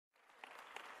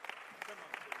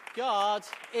God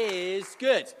is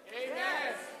good.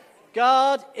 Amen.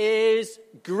 God is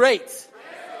great.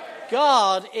 Amen.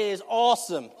 God is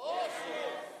awesome.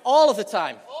 All of the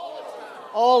time.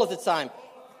 All of the time.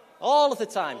 All of the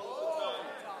time.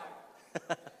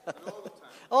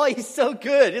 Oh, he's so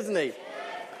good, isn't he?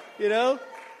 You know?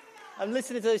 I'm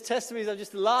listening to those testimonies, I'm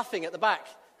just laughing at the back,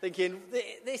 thinking,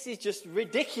 this is just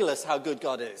ridiculous how good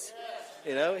God is.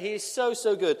 You know, he is so,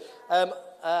 so good.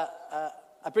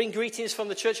 I bring greetings from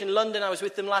the church in London. I was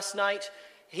with them last night.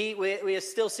 We are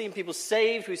still seeing people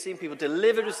saved. We've seen people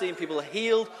delivered. We've seen people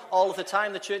healed all of the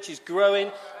time. The church is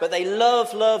growing. But they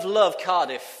love, love, love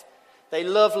Cardiff. They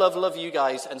love, love, love you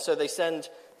guys. And so they send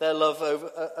their love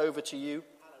over to you.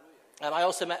 And I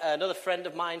also met another friend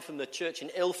of mine from the church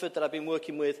in Ilford that I've been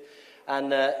working with.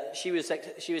 And she was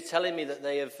telling me that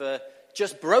they have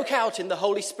just broke out in the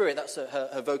Holy Spirit. That's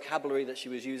her vocabulary that she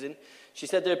was using. She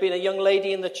said there had been a young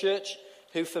lady in the church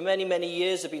who for many, many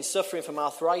years had been suffering from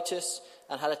arthritis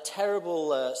and had a terrible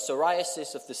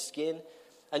psoriasis of the skin.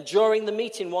 And during the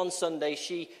meeting one Sunday,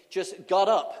 she just got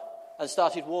up and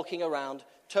started walking around,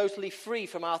 totally free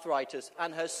from arthritis,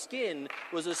 and her skin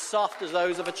was as soft as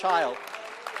those of a child.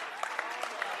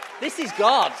 This is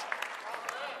God.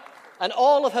 And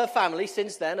all of her family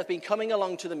since then have been coming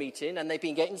along to the meeting, and they've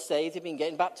been getting saved, they've been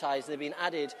getting baptized, they've been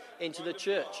added into the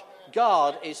church.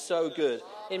 God is so good.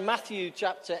 In Matthew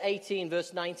chapter 18,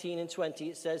 verse 19 and 20,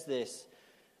 it says this: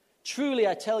 "Truly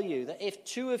I tell you that if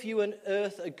two of you on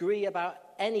earth agree about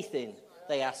anything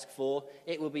they ask for,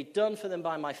 it will be done for them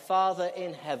by my Father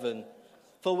in heaven.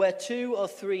 For where two or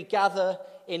three gather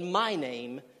in my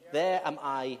name, there am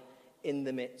I in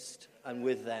the midst and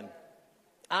with them."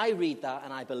 I read that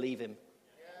and I believe him.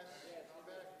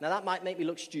 Now that might make me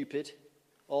look stupid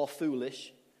or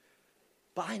foolish,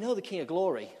 but I know the King of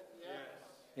Glory.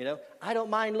 You know, I don't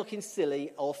mind looking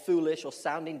silly or foolish or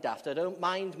sounding daft. I don't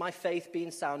mind my faith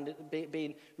being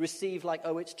received like,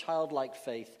 oh, it's childlike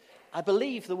faith. I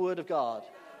believe the word of God.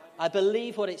 I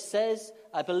believe what it says.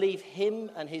 I believe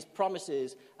him and his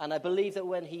promises. And I believe that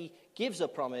when he gives a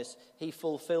promise, he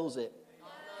fulfills it.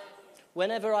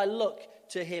 Whenever I look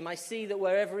to him, I see that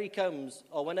wherever he comes,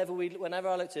 or whenever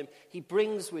I look to him, he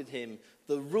brings with him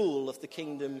the rule of the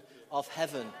kingdom of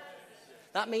heaven.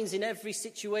 That means in every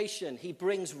situation, he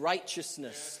brings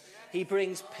righteousness, he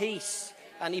brings peace,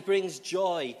 and he brings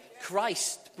joy.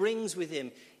 Christ brings with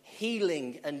him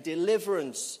healing and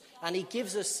deliverance, and he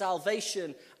gives us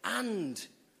salvation and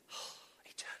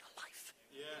eternal life.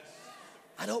 Yes.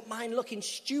 I don't mind looking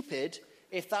stupid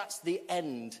if that's the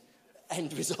end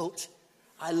result.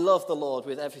 I love the Lord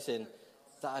with everything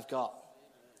that I've got.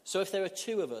 So if there are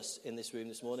two of us in this room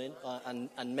this morning,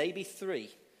 and maybe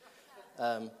three,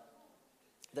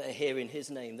 that are here in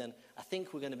his name, then I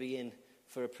think we're going to be in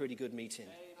for a pretty good meeting.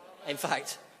 In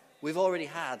fact, we've already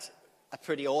had a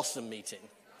pretty awesome meeting,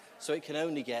 so it can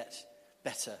only get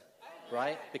better,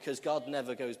 right? Because God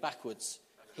never goes backwards.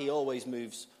 He always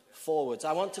moves forwards.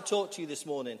 I want to talk to you this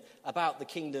morning about the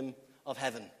kingdom of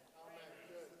heaven,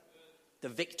 the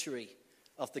victory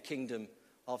of the kingdom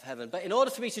of heaven. But in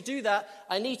order for me to do that,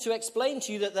 I need to explain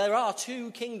to you that there are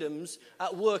two kingdoms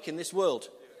at work in this world.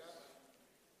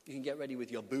 You can get ready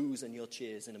with your boos and your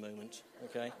cheers in a moment,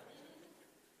 okay?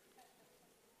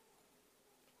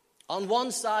 On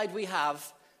one side, we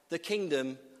have the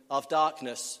kingdom of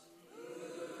darkness.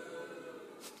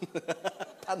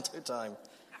 Panto time.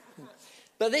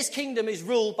 But this kingdom is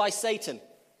ruled by Satan,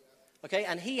 okay?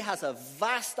 And he has a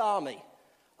vast army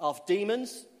of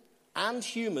demons and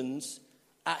humans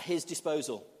at his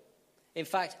disposal. In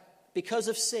fact, because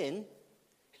of sin,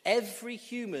 every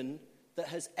human that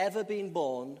has ever been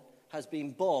born has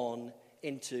been born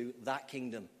into that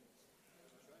kingdom.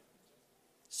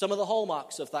 Some of the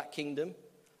hallmarks of that kingdom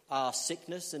are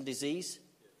sickness and disease,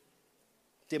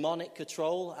 demonic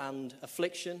control and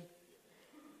affliction,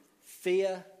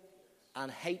 fear and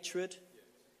hatred,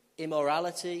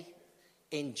 immorality,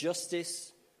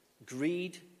 injustice,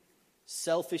 greed,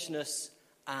 selfishness,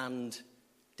 and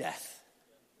death.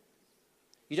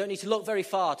 You don't need to look very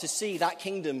far to see that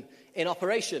kingdom in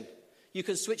operation. You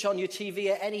can switch on your TV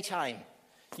at any time.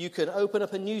 You can open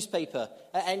up a newspaper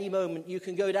at any moment. You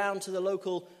can go down to the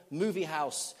local movie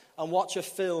house and watch a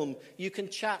film. You can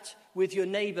chat with your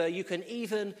neighbor. You can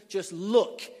even just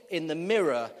look in the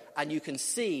mirror and you can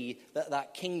see that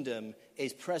that kingdom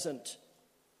is present.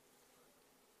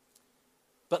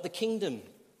 But the kingdom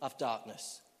of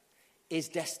darkness is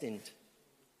destined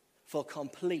for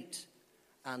complete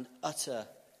and utter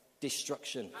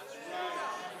destruction.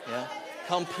 Yeah?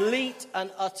 Complete and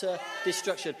utter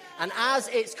destruction. And as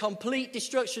its complete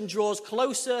destruction draws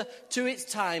closer to its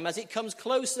time, as it comes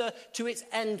closer to its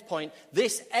end point,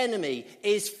 this enemy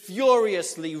is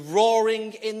furiously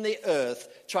roaring in the earth,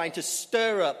 trying to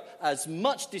stir up as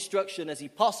much destruction as he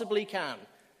possibly can,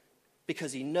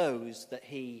 because he knows that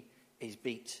he is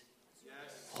beat.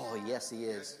 Oh, yes, he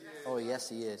is. Oh, yes,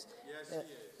 he is.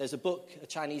 There's a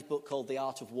Chinese book called The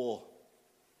Art of War.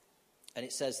 And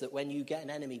it says that when you get an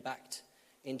enemy backed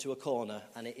into a corner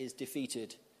and it is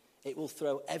defeated, it will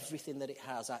throw everything that it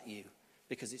has at you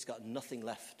because it's got nothing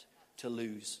left to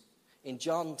lose. In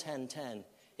John 10:10,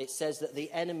 it says that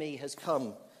the enemy has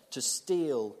come to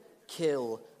steal,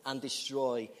 kill, and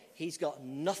destroy. He's got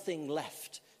nothing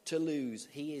left to lose.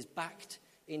 He is backed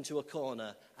into a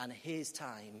corner and his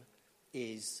time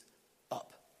is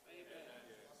up.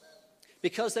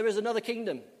 Because there is another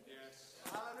kingdom.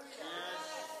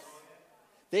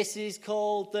 This is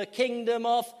called the kingdom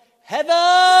of heaven.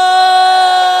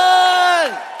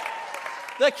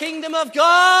 The kingdom of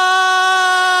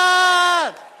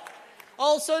God.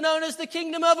 Also known as the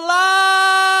kingdom of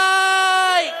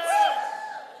light.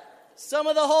 Some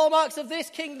of the hallmarks of this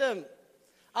kingdom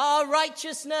are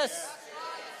righteousness,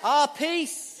 our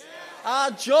peace,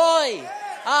 our joy,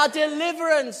 our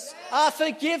deliverance, our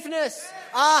forgiveness,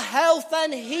 our health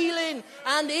and healing,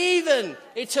 and even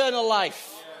eternal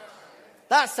life.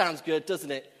 That sounds good,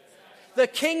 doesn't it? The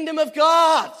kingdom of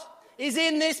God is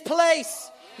in this place.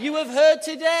 You have heard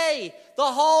today the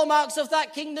hallmarks of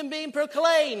that kingdom being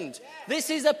proclaimed. This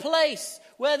is a place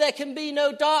where there can be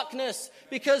no darkness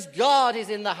because God is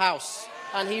in the house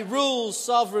and he rules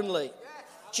sovereignly.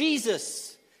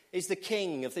 Jesus is the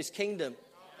king of this kingdom.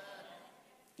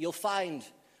 You'll find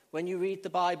when you read the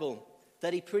Bible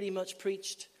that he pretty much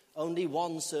preached only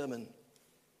one sermon.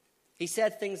 He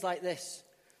said things like this: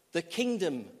 the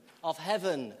kingdom of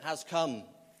heaven has come.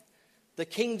 The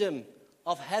kingdom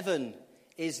of heaven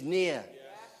is near.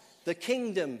 The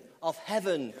kingdom of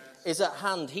heaven is at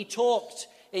hand. He talked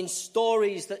in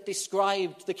stories that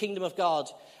described the kingdom of God.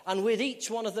 And with each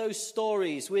one of those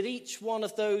stories, with each one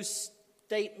of those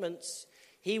statements,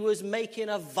 he was making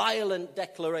a violent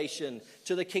declaration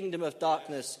to the kingdom of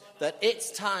darkness that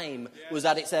its time was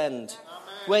at its end.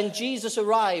 When Jesus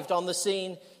arrived on the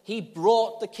scene, he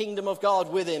brought the kingdom of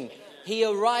God with him. He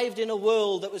arrived in a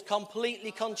world that was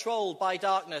completely controlled by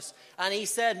darkness. And he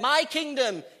said, my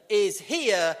kingdom is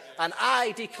here and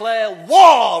I declare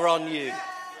war on you. Yes.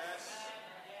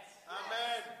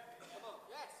 Amen.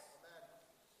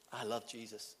 I love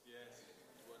Jesus.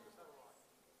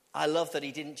 I love that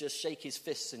he didn't just shake his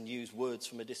fists and use words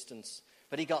from a distance,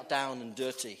 but he got down and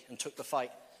dirty and took the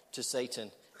fight to Satan.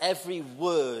 Every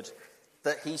word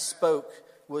that he spoke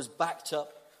was backed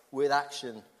up with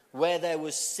action. Where there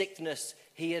was sickness,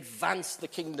 he advanced the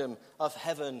kingdom of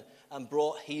heaven and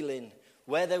brought healing.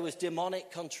 Where there was demonic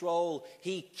control,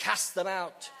 he cast them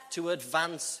out to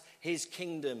advance his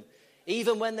kingdom.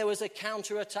 Even when there was a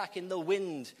counterattack in the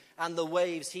wind and the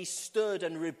waves, he stood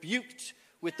and rebuked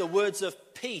with the words of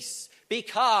peace, be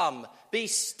calm, be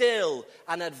still,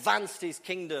 and advanced his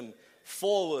kingdom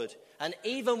forward. And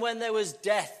even when there was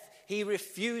death, he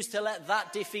refused to let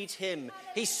that defeat him.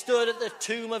 He stood at the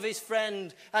tomb of his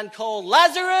friend and called,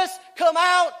 Lazarus, come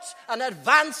out, and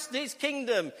advanced his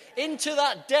kingdom into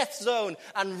that death zone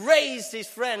and raised his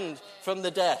friend from the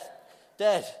dead.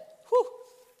 Whew.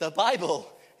 The Bible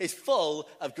is full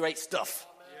of great stuff.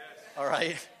 All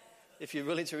right? If you're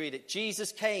willing to read it.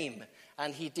 Jesus came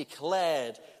and he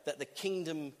declared that the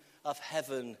kingdom of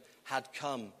heaven had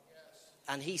come.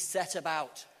 And he set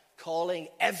about calling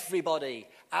everybody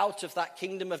out of that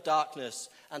kingdom of darkness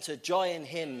and to join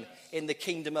him in the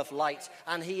kingdom of light.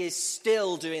 And he is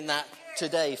still doing that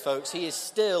today, folks. He is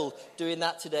still doing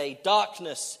that today.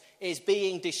 Darkness is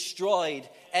being destroyed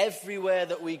everywhere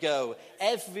that we go,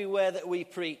 everywhere that we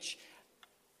preach.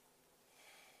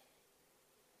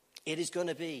 It is going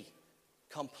to be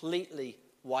completely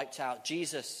wiped out.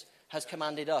 Jesus has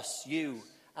commanded us, you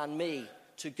and me,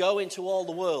 to go into all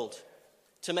the world,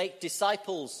 to make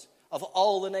disciples of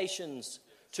all the nations,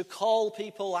 to call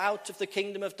people out of the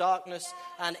kingdom of darkness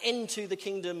and into the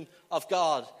kingdom of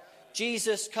God.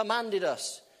 Jesus commanded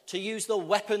us to use the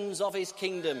weapons of his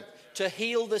kingdom, to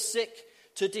heal the sick,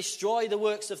 to destroy the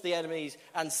works of the enemies,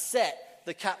 and set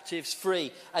the captives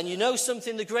free. And you know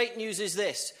something? The great news is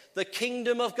this: the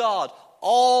kingdom of God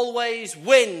always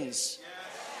wins.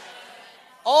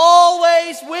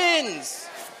 Always wins.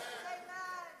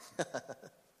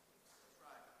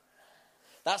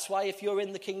 That's why if you're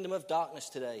in the kingdom of darkness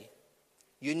today,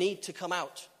 you need to come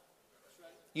out.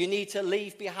 You need to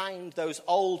leave behind those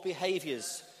old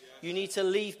behaviors. You need to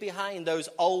leave behind those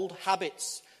old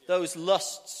habits, those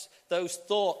lusts, those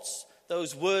thoughts,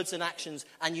 those words and actions.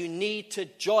 And you need to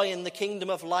join the kingdom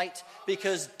of light,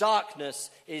 because darkness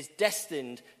is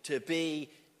destined to be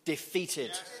defeated.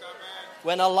 Yes,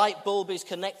 when a light bulb is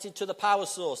connected to the power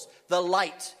source, the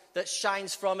light that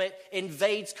shines from it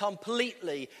invades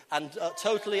completely and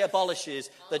totally abolishes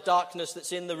the darkness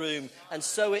that's in the room. And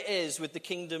so it is with the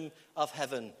kingdom of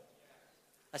heaven.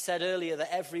 I said earlier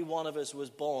that every one of us was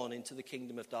born into the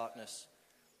kingdom of darkness.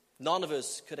 None of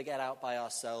us could get out by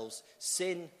ourselves.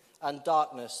 Sin and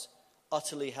darkness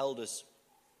utterly held us.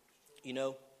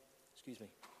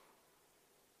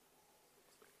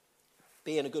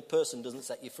 Being a good person doesn't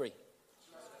set you free.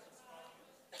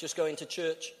 Just going to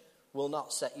church will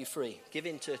not set you free.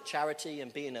 Giving to charity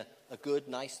and being a good,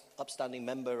 nice, upstanding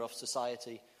member of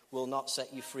society will not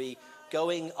set you free.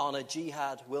 Going on a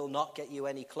jihad will not get you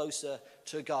any closer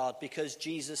to God, because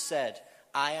Jesus said,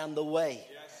 I am the way,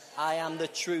 I am the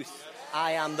truth,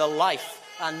 I am the life,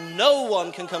 and no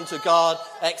one can come to God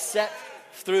except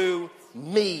through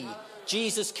me.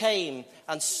 Jesus came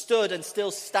and stood and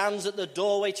still stands at the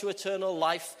doorway to eternal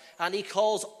life, and he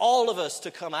calls all of us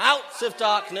to come out of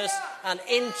darkness and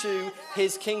into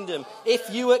his kingdom.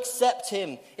 If you accept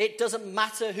him, it doesn't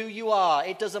matter who you are.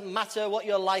 It doesn't matter what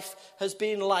your life has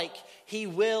been like. He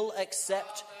will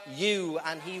accept you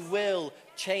and he will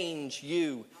change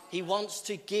you. He wants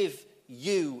to give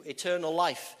you eternal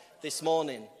life this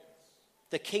morning.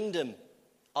 The kingdom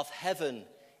of heaven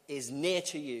is near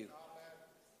to you.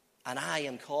 And I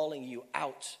am calling you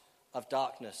out of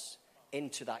darkness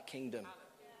into that kingdom.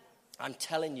 I'm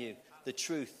telling you the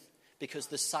truth, because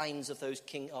the signs of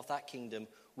that kingdom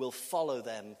will follow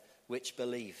them which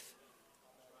believe.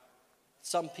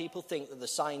 Some people think that the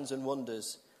signs and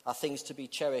wonders are things to be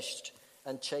cherished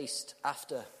and chased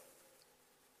after.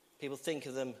 People think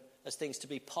of them as things to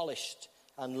be polished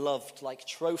and loved, like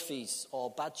trophies or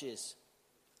badges.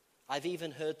 I've even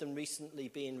heard them recently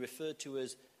being referred to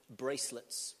as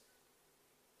bracelets.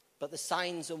 But the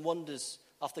signs and wonders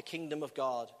of the kingdom of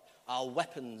God are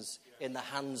weapons in the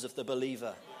hands of the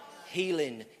believer.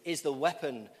 Healing is the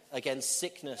weapon against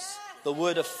sickness. The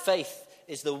word of faith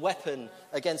is the weapon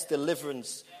against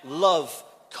deliverance. Love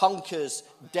conquers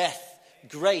death.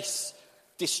 Grace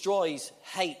destroys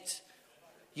hate.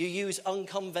 You use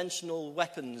unconventional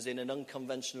weapons in an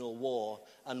unconventional war,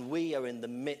 and we are in the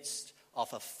midst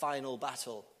of a final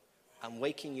battle. I'm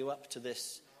waking you up to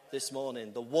this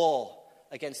morning. The war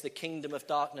against the kingdom of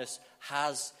darkness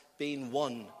has been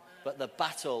won, but the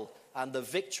battle and the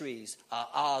victories are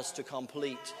ours to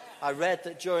complete. I read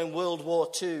that during World War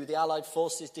II, the Allied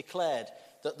forces declared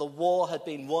that the war had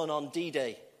been won on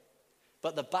D-Day,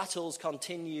 but the battles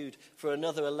continued for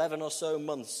another 11 or so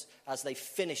months as they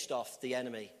finished off the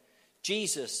enemy.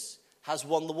 Jesus has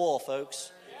won the war,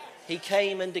 folks. He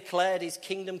came and declared his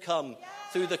kingdom come.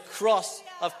 Through the cross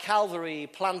of Calvary, he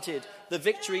planted the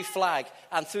victory flag.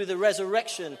 And through the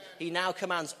resurrection, he now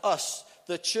commands us,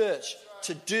 the church,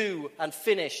 to do and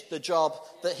finish the job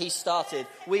that he started.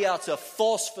 We are to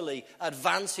forcefully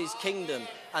advance his kingdom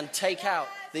and take out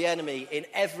the enemy in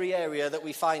every area that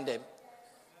we find him.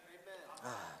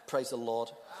 Praise the Lord.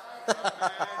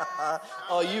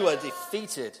 Oh, you are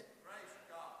defeated.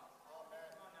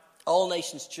 All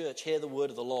Nations Church, hear the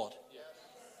word of the Lord.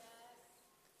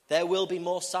 There will be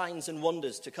more signs and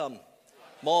wonders to come.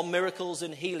 More miracles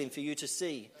and healing for you to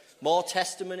see. More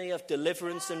testimony of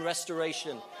deliverance and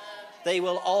restoration. They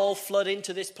will all flood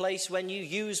into this place when you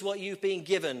use what you've been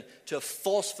given to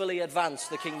forcefully advance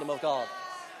the kingdom of God.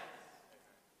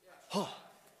 Oh.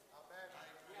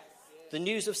 The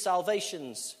news of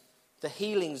salvations, the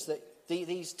healings,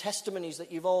 these testimonies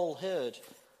that you've all heard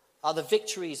are the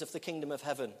victories of the kingdom of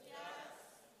heaven.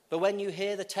 But when you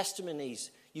hear the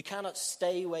testimonies, you cannot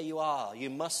stay where you are. You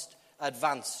must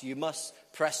advance. You must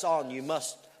press on. You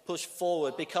must push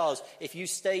forward, because if you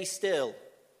stay still,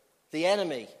 the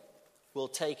enemy will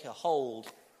take a hold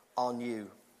on you.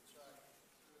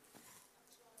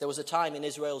 There was a time in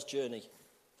Israel's journey.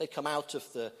 They'd come out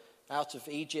of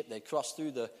Egypt. They'd crossed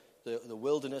through the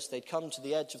wilderness. They'd come to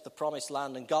the edge of the promised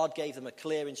land, and God gave them a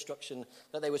clear instruction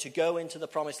that they were to go into the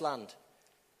promised land,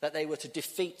 that they were to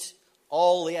defeat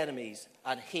all the enemies,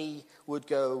 and he would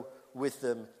go with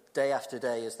them day after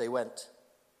day as they went.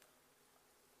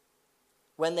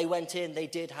 When they went in, they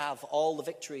did have all the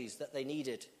victories that they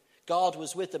needed. God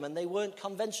was with them, and they weren't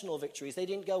conventional victories. They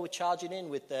didn't go charging in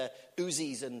with their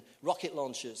Uzis and rocket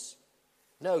launchers.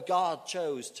 No, God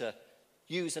chose to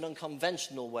use an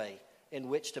unconventional way in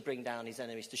which to bring down his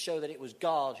enemies, to show that it was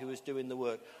God who was doing the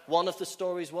work. One of the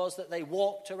stories was that they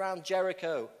walked around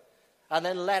Jericho, and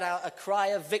then let out a cry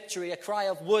of victory, a cry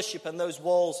of worship, and those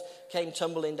walls came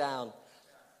tumbling down.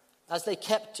 As they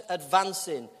kept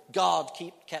advancing, God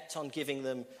kept on giving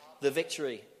them the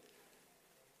victory.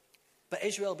 But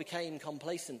Israel became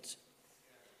complacent.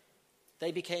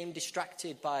 They became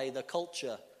distracted by the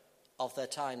culture of their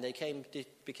time. They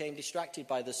became distracted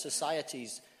by the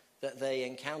societies that they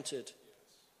encountered.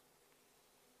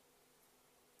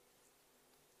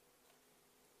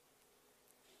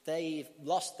 They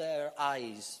lost their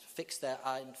eyes,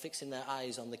 fixing their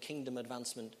eyes on the kingdom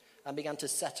advancement, and began to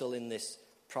settle in this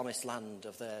promised land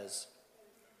of theirs.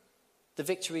 The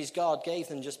victories God gave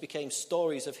them just became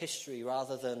stories of history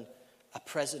rather than a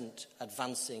present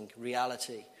advancing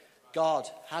reality. God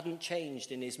hadn't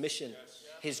changed in his mission.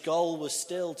 His goal was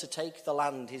still to take the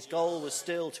land. His goal was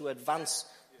still to advance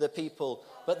the people.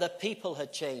 But the people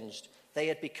had changed. They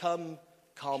had become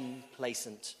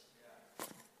complacent.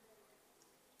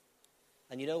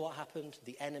 And you know what happened?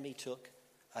 The enemy took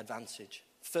advantage.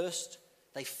 First,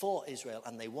 they fought Israel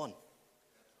and they won.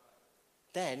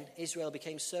 Then Israel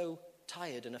became so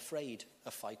tired and afraid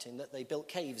of fighting that they built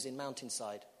caves in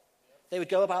mountainside. They would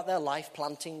go about their life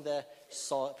planting their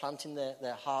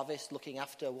harvest, looking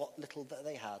after what little that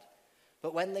they had.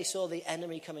 But when they saw the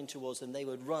enemy coming towards them, they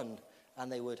would run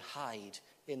and they would hide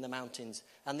in the mountains.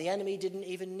 And the enemy didn't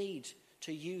even need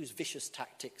to use vicious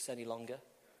tactics any longer.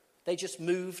 They just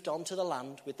moved onto the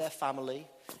land with their family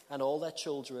and all their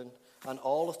children and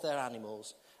all of their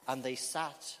animals, and they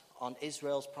sat on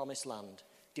Israel's promised land,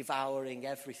 devouring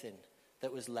everything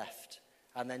that was left,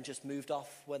 and then just moved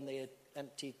off when they had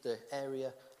emptied the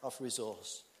area of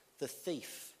resource. The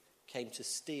thief came to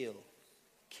steal,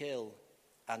 kill,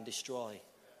 and destroy.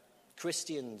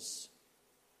 Christians,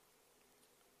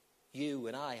 you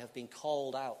and I have been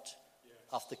called out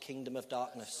of the kingdom of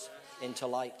darkness into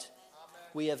light.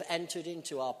 We have entered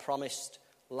into our promised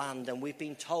land, and we've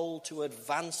been told to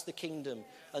advance the kingdom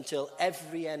until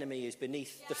every enemy is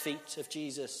beneath the feet of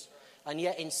Jesus. And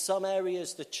yet in some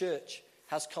areas the church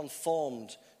has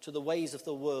conformed to the ways of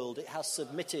the world. It has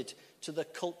submitted to the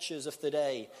cultures of the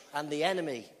day, and the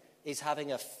enemy is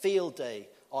having a field day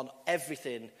on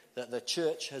everything that the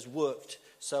church has worked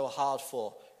so hard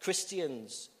for.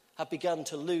 Christians have begun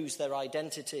to lose their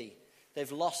identity.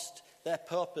 They've lost their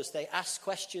purpose. They ask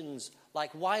questions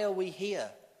like, why are we here?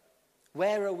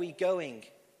 Where are we going?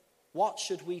 What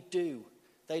should we do?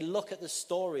 They look at the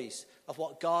stories of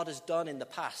what God has done in the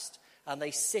past, and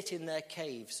they sit in their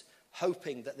caves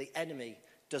hoping that the enemy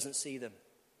doesn't see them.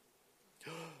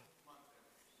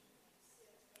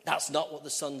 That's not what the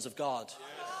sons of God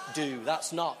do.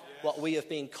 That's not what we have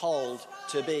been called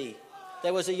to be.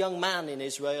 There was a young man in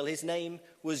Israel. His name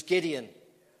was Gideon.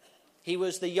 He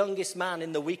was the youngest man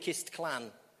in the weakest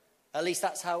clan. At least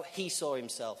that's how he saw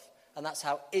himself, and that's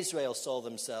how Israel saw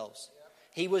themselves.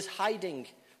 He was hiding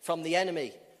from the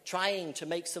enemy, trying to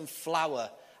make some flour,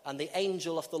 and the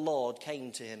angel of the Lord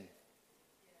came to him.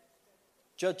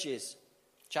 Judges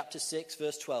chapter 6,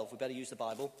 verse 12. We better use the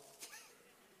Bible.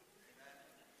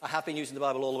 I have been using the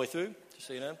Bible all the way through, just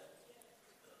so you know.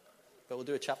 But we'll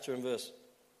do a chapter and verse.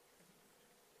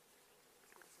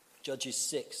 Judges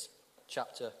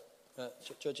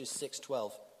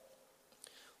 6:12.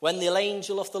 When the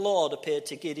angel of the Lord appeared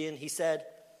to Gideon, he said,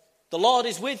 "The Lord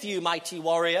is with you, mighty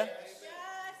warrior." Yes.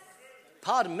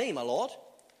 "Pardon me, my Lord,"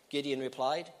 Gideon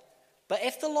replied. "But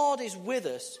if the Lord is with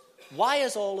us, why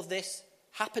has all of this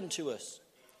happened to us?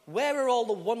 Where are all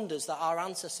the wonders that our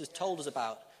ancestors told us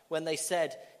about when they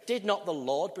said, 'Did not the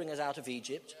Lord bring us out of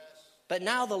Egypt?' But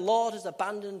now the Lord has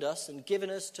abandoned us and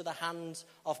given us to the hands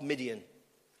of Midian."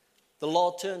 The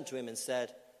Lord turned to him and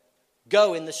said,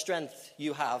 "Go in the strength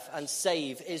you have and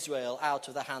save Israel out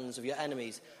of the hands of your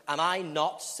enemies. Am I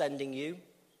not sending you?"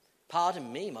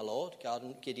 "Pardon me, my Lord,"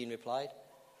 Gideon replied.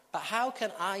 "But how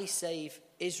can I save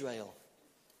Israel?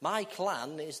 My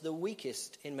clan is the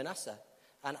weakest in Manasseh,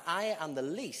 and I am the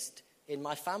least in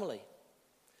my family."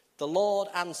 The Lord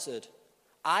answered,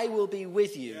 "I will be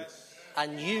with you,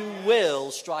 and you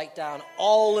will strike down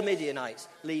all the Midianites,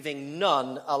 leaving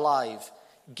none alive."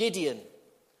 Gideon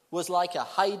was like a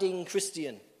hiding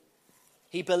Christian.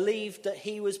 He believed that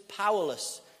he was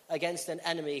powerless against an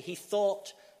enemy. He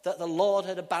thought that the Lord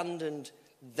had abandoned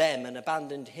them and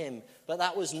abandoned him. But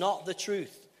that was not the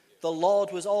truth. The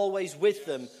Lord was always with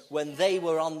them when they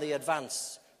were on the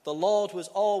advance. The Lord was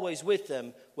always with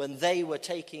them when they were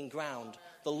taking ground.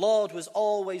 The Lord was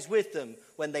always with them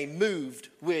when they moved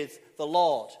with the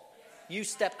Lord. You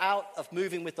step out of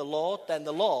moving with the Lord, then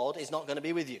the Lord is not going to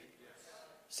be with you.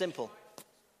 Simple.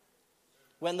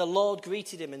 When the Lord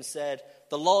greeted him and said,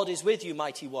 "The Lord is with you,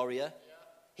 mighty warrior,"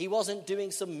 He wasn't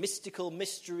doing some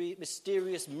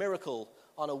mysterious miracle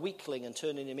on a weakling and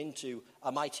turning him into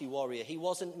a mighty warrior. He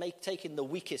wasn't taking the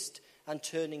weakest and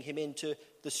turning him into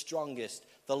the strongest.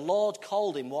 The Lord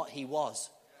called him what he was.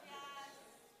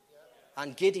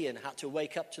 And Gideon had to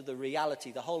wake up to the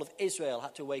reality. The whole of Israel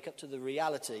had to wake up to the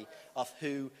reality of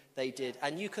who they did.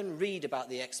 And you can read about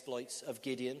the exploits of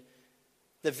Gideon,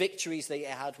 the victories they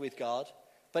had with God.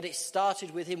 But it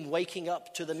started with him waking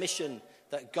up to the mission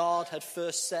that God had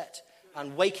first set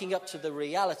and waking up to the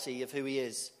reality of who he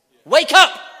is. Wake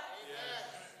up!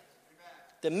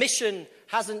 The mission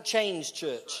hasn't changed,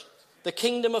 church. The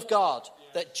kingdom of God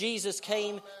that Jesus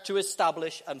came to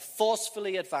establish and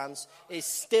forcefully advance is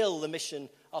still the mission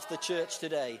of the church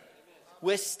today.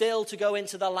 We're still to go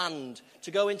into the land,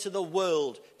 to go into the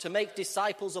world, to make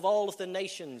disciples of all of the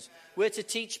nations. We're to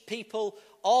teach people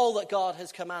all that God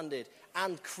has commanded.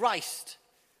 And Christ,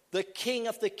 the King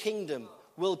of the kingdom,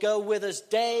 will go with us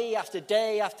day after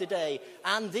day after day.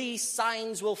 And these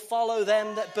signs will follow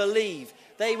them that believe.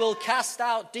 They will cast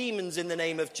out demons in the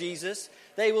name of Jesus.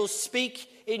 They will speak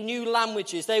in new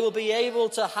languages. They will be able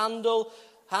to handle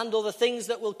the things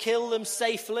that will kill them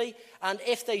safely. And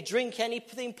if they drink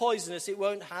anything poisonous, it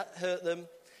won't hurt them.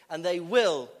 And they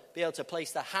will be able to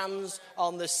place their hands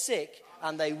on the sick,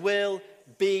 and they will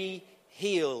be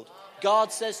healed.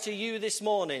 God says to you this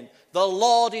morning, the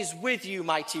Lord is with you,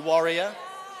 mighty warrior,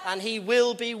 and he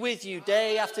will be with you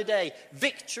day after day,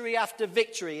 victory after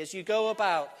victory, as you go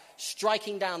about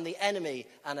striking down the enemy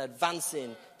and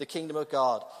advancing the kingdom of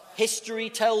God. History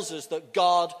tells us that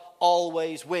God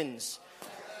always wins.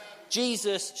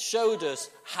 Jesus showed us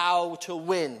how to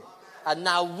win, and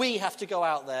now we have to go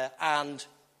out there and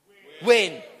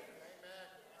win.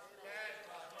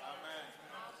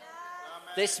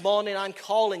 This morning I'm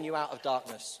calling you out of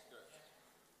darkness.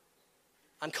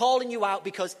 I'm calling you out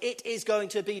because it is going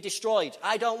to be destroyed.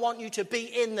 I don't want you to be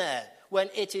in there when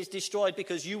it is destroyed,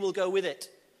 because you will go with it.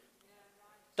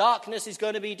 Darkness is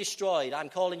going to be destroyed. I'm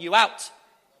calling you out.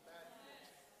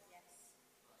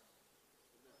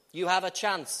 You have a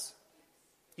chance.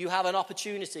 You have an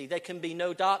opportunity. There can be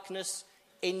no darkness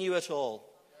in you at all.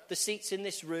 The seats in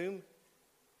this room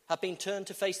have been turned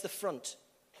to face the front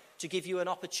to give you an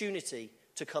opportunity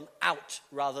to come out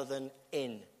rather than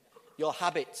in. Your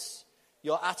habits,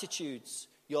 your attitudes,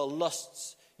 your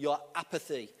lusts, your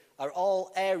apathy are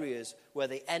all areas where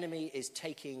the enemy is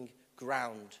taking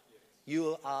ground.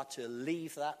 You are to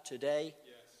leave that today.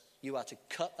 You are to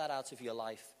cut that out of your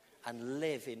life and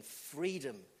live in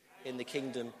freedom in the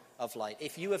kingdom of light.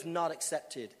 If you have not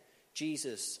accepted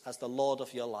Jesus as the Lord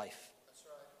of your life,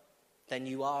 then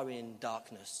you are in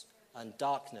darkness, and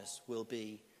darkness will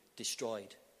be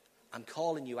destroyed. I'm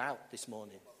calling you out this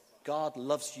morning. God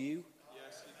loves you.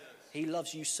 Yes, he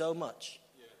loves you so much.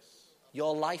 Yes.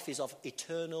 Your life is of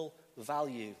eternal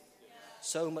value.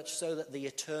 So much so that the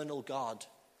eternal God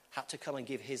had to come and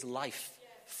give his life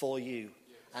for you.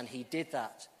 And he did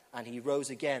that. And he rose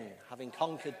again, having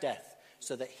conquered death,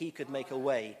 so that he could make a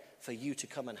way for you to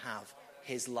come and have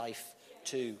his life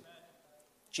too.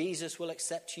 Jesus will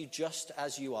accept you just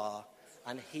as you are,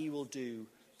 and he will do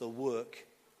the work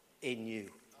in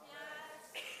you.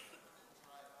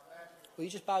 Will you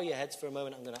just bow your heads for a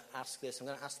moment? I'm going to ask this. I'm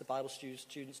going to ask the Bible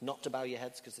students not to bow your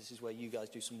heads, because this is where you guys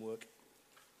do some work.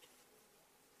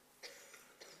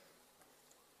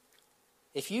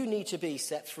 If you need to be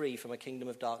set free from a kingdom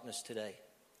of darkness today,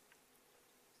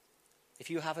 if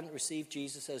you haven't received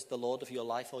Jesus as the Lord of your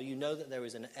life, or you know that there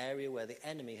is an area where the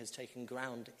enemy has taken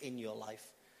ground in your life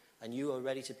and you are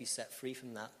ready to be set free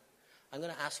from that, I'm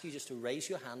going to ask you just to raise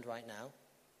your hand right now.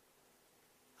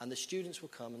 And the students will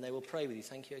come and they will pray with you.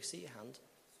 Thank you. I see your hand.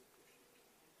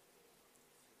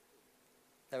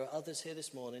 There are others here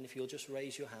this morning. If you'll just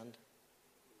raise your hand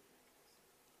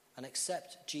and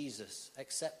accept Jesus,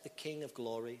 accept the King of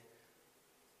glory.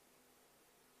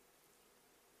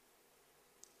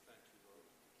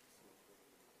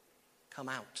 Come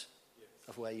out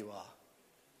of where you are.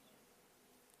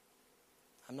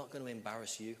 I'm not going to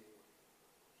embarrass you,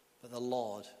 but the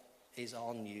Lord is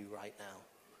on you right now.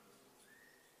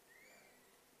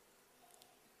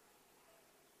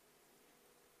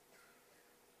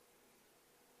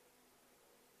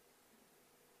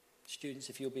 Students,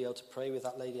 if you'll be able to pray with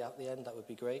that lady out the end, that would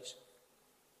be great.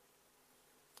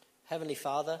 Heavenly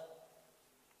Father,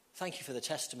 thank you for the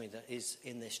testimony that is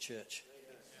in this church.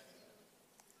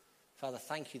 Father,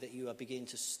 thank you that you are beginning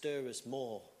to stir us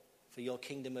more for your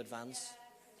kingdom advance,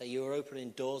 that you are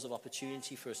opening doors of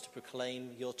opportunity for us to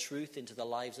proclaim your truth into the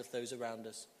lives of those around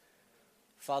us.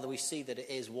 Father, we see that it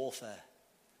is warfare.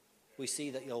 We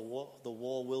see that the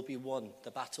war will be won.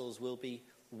 The battles will be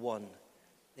won.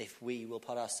 if we will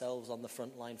put ourselves on the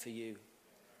front line for you.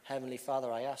 Heavenly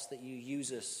Father, I ask that you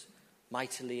use us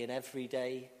mightily in every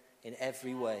day, in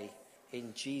every way,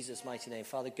 in Jesus' mighty name.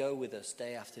 Father, go with us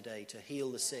day after day to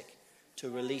heal the sick, to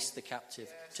release the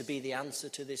captive, to be the answer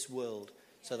to this world,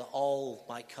 so that all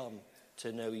might come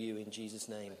to know you in Jesus'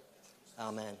 name.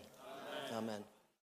 Amen. Amen. Amen.